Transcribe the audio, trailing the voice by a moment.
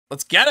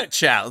Let's get it,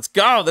 chat. Let's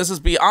go. This is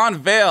Beyond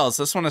Veils.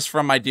 This one is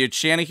from my dude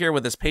Shanny here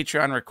with his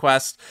Patreon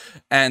request.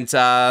 And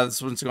this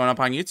one's going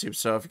up on YouTube.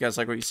 So if you guys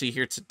like what you see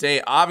here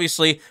today,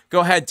 obviously, go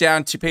ahead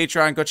down to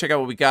Patreon. Go check out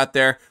what we got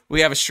there.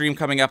 We have a stream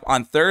coming up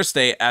on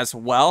Thursday as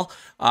well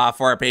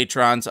for our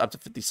patrons. Up to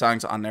 50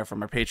 songs on there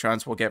from our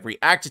patrons. We'll get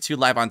reacted to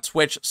live on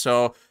Twitch.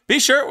 So be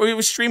sure,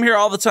 we stream here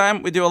all the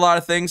time. We do a lot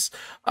of things.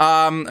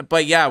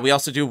 But yeah, we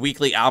also do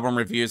weekly album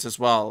reviews as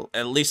well.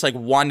 At least like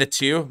 1 to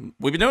 2.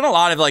 We've been doing a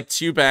lot of like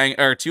 2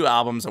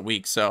 albums a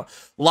week. So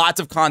lots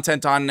of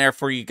content on there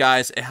for you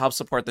guys. It helps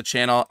support the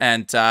channel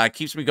and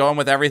keeps me going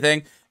with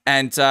everything.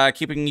 And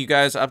keeping you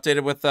guys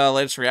updated with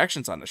latest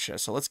reactions on the show.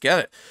 So let's get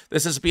it.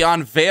 This is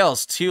Beyond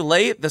Veils. Too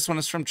Late. This one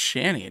is from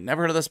Shanny.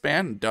 Never heard of this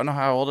band. Don't know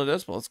how old it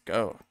is, but let's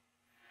go.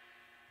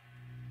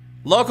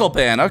 Local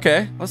band.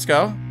 Okay, let's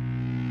go.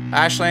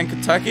 Ashland,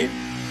 Kentucky.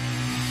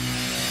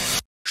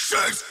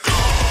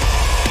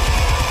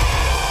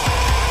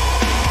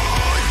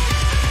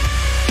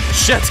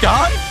 Shit's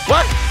gone?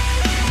 What?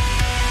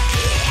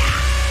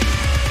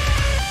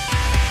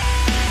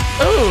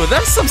 Ooh,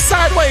 that's some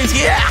sideways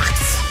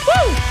yaks.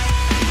 Woo!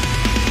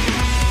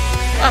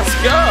 Let's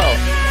go.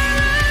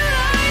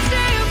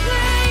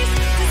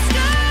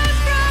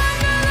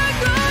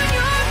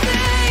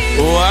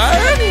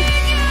 What?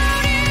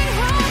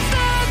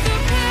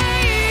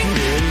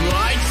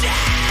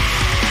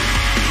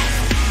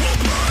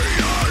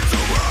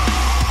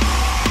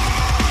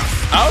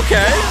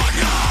 Okay.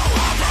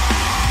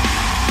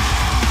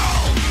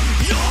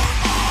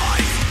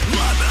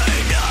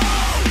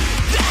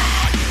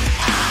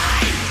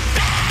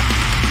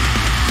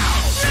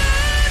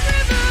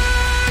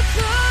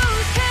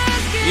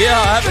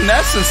 Yeah,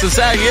 Evanescence, is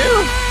that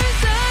you?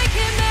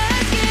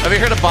 Have you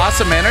heard of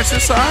Bossa Manners'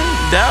 song?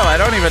 No, I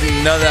don't even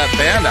know that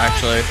band,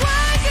 actually.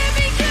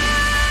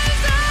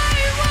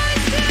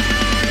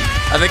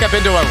 I think I've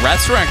been to a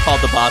restaurant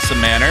called the Bossa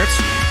Manners.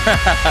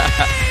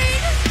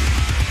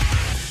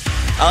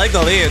 I like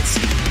the leads.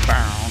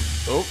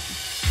 Oh.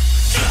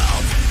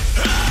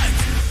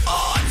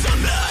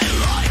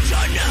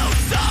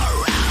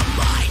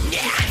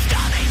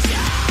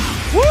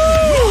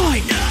 Woo!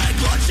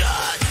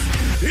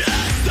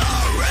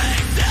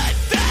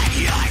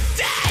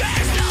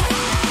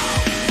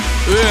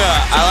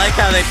 Yeah, I like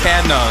how they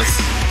pan those.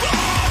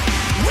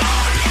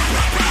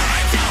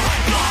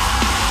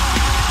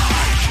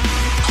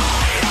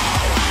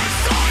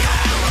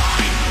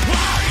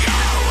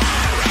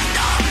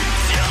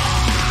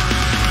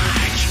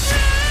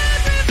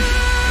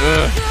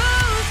 Ugh.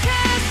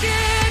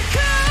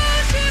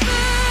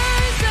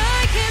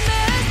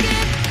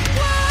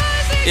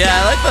 Yeah,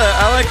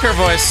 I like her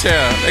voice too.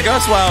 It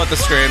goes well with the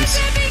streams.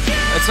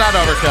 It's not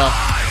overkill.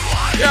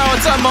 Yo,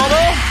 what's up,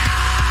 mobile?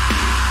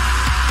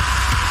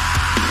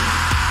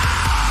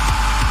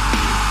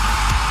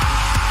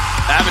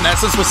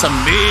 Evanescence with some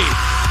meat.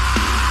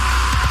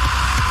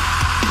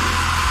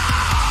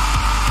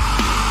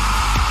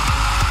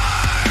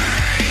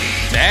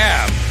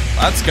 Damn,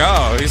 let's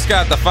go. He's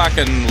got the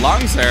fucking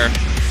lungs there.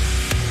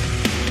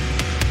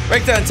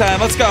 Breakdown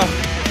time, let's go.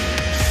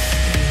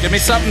 Give me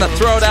something to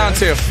throw down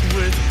to.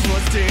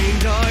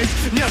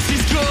 Now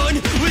she's gone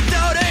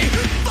without a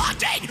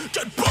fucking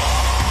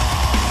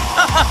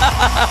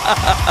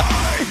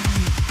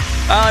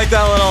I like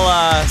that little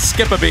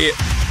skip a beat.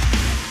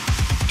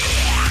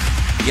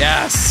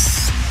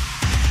 Yes.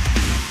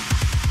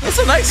 That's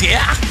a nice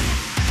yeah.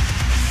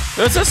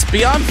 This is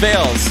Beyond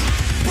Veils.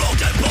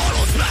 Broken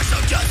bottles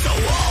smashed against the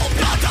wall.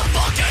 Not the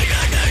fucking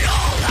end it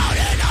all. How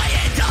did I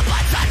end up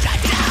on such a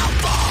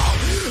downfall?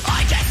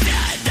 I just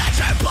said that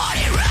your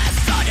body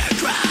rests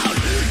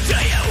underground. Do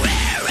you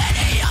hear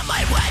any of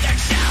my weathered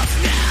shouts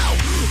now?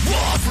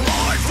 Wolf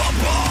Lord from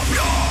above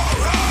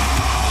your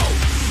hell.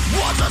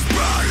 Want to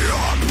spread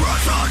your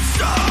presence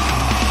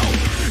now?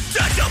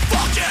 Did you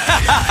fucking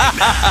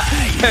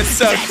hate me? It's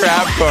so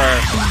crapcore.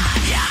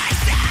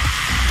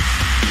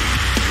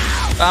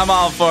 I'm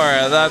all for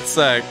it. That's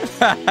sick.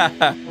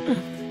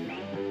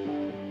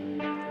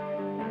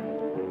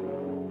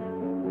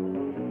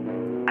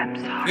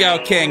 Yo,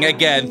 King,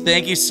 again,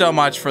 thank you so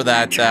much for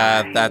that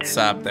that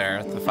sub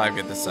there. The 5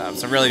 get the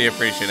subs. I really do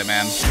appreciate it,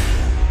 man.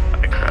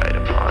 I cried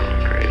upon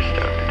your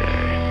gravestone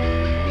today.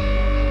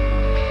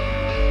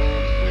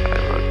 I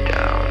looked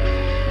down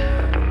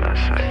at the mess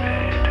I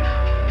made.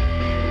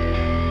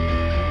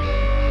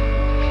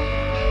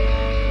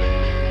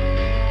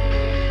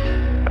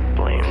 I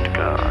blamed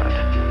God.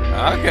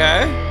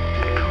 Okay. I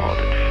called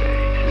it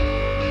fate.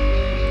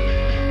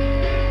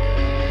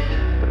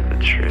 But the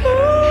truth is,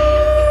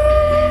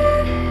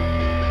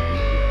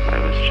 I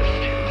was just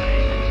too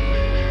late.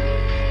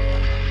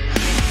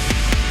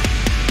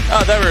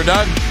 Oh, then we're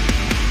done.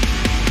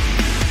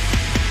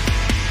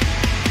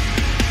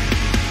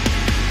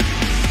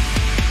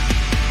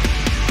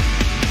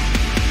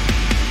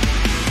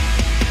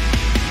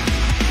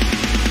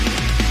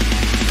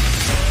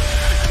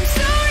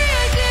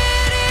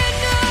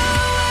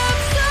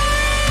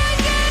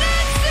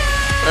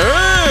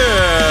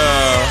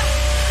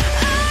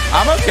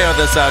 I'm okay with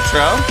this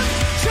outro.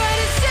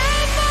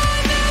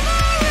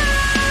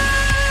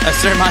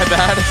 Esther, my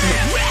bad.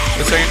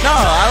 Esther, no,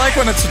 I like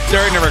when it's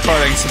during the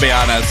recordings, to be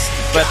honest.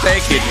 But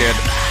thank you, dude.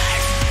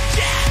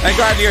 I'm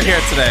glad you're here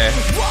today.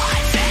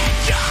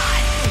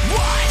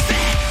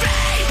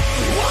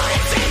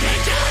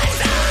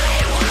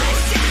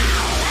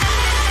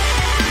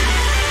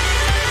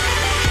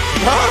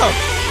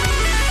 Oh!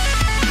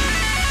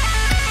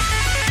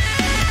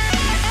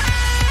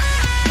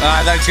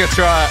 I thought he was gonna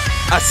throw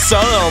a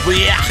solo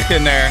bleach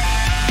in there.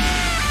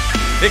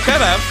 He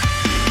could have.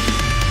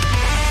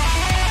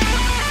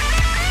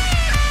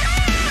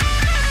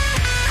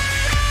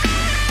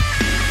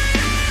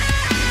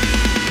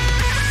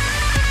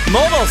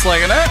 Mobile's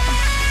slinging it.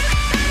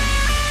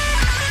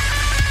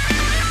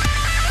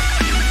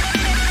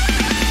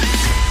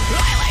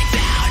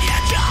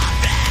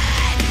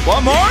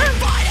 One more?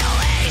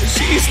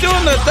 He's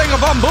doing the thing of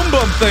boom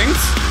boom things.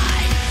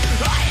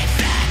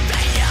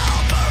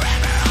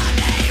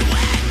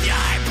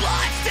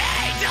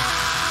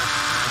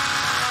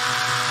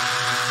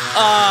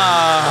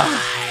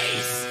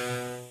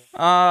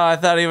 I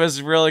thought he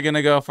was really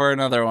gonna go for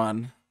another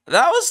one.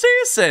 That was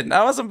decent.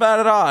 That wasn't bad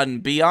at all.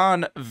 And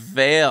Beyond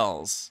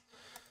Veils.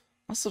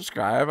 I'll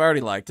subscribe. I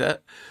already liked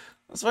it.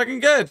 That's fucking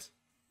good.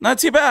 Not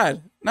too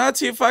bad. Not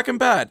too fucking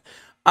bad.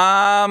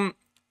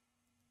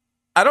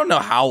 I don't know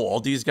how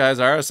old these guys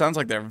are. It sounds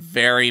like they're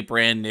very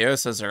brand new. It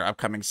says their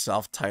upcoming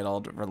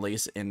self-titled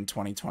release in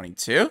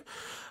 2022.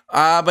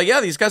 But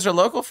yeah, these guys are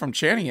local from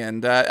Channy,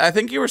 and I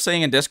think you were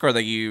saying in Discord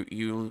that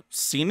you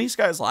seen these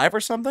guys live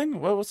or something.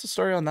 What's the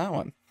story on that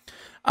one?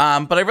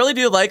 But I really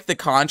do like the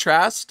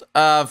contrast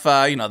of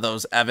you know,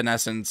 those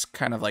Evanescence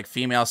kind of like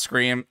female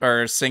scream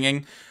or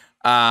singing.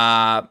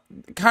 Kind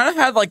of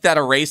had like that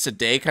Erase a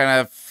Day kind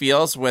of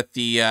feels with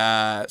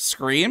the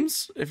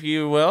screams, if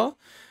you will.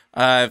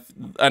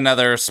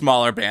 Another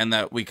smaller band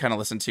that we kind of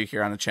listen to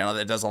here on the channel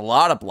that does a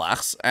lot of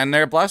blacks, and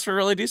their blacks were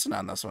really decent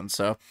on this one.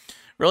 So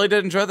really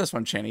did enjoy this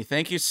one, Channy.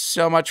 Thank you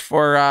so much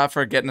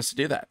for getting us to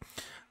do that.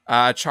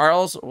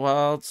 Charles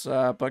Wells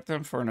booked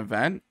them for an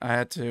event. I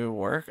had to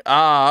work.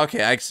 Oh,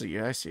 okay. I see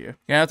you. I see you. You're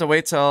gonna have to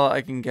wait till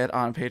I can get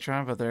on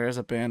Patreon, but there is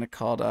a band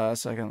called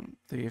Second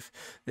Thief.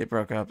 They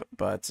broke up,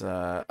 but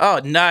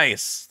oh,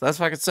 nice. That's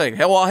what I could say.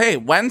 Hey, well, hey,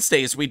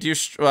 Wednesdays we do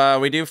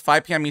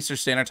 5 p.m. Eastern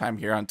Standard Time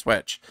here on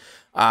Twitch.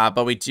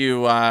 But we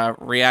do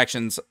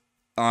reactions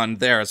on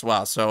there as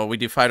well. So we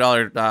do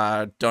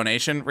 $5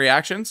 donation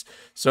reactions.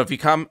 So if you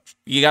come,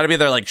 you got to be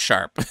there like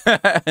sharp.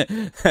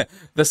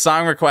 The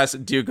song requests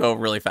do go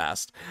really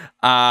fast.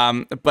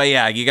 But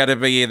yeah, you got to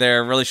be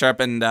there really sharp.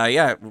 And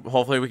yeah,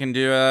 hopefully we can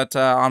do it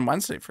on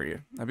Wednesday for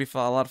you. That'd be a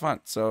lot of fun.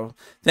 So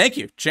thank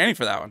you, Channy,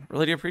 for that one.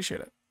 Really do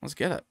appreciate it. Let's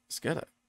get it. Let's get it.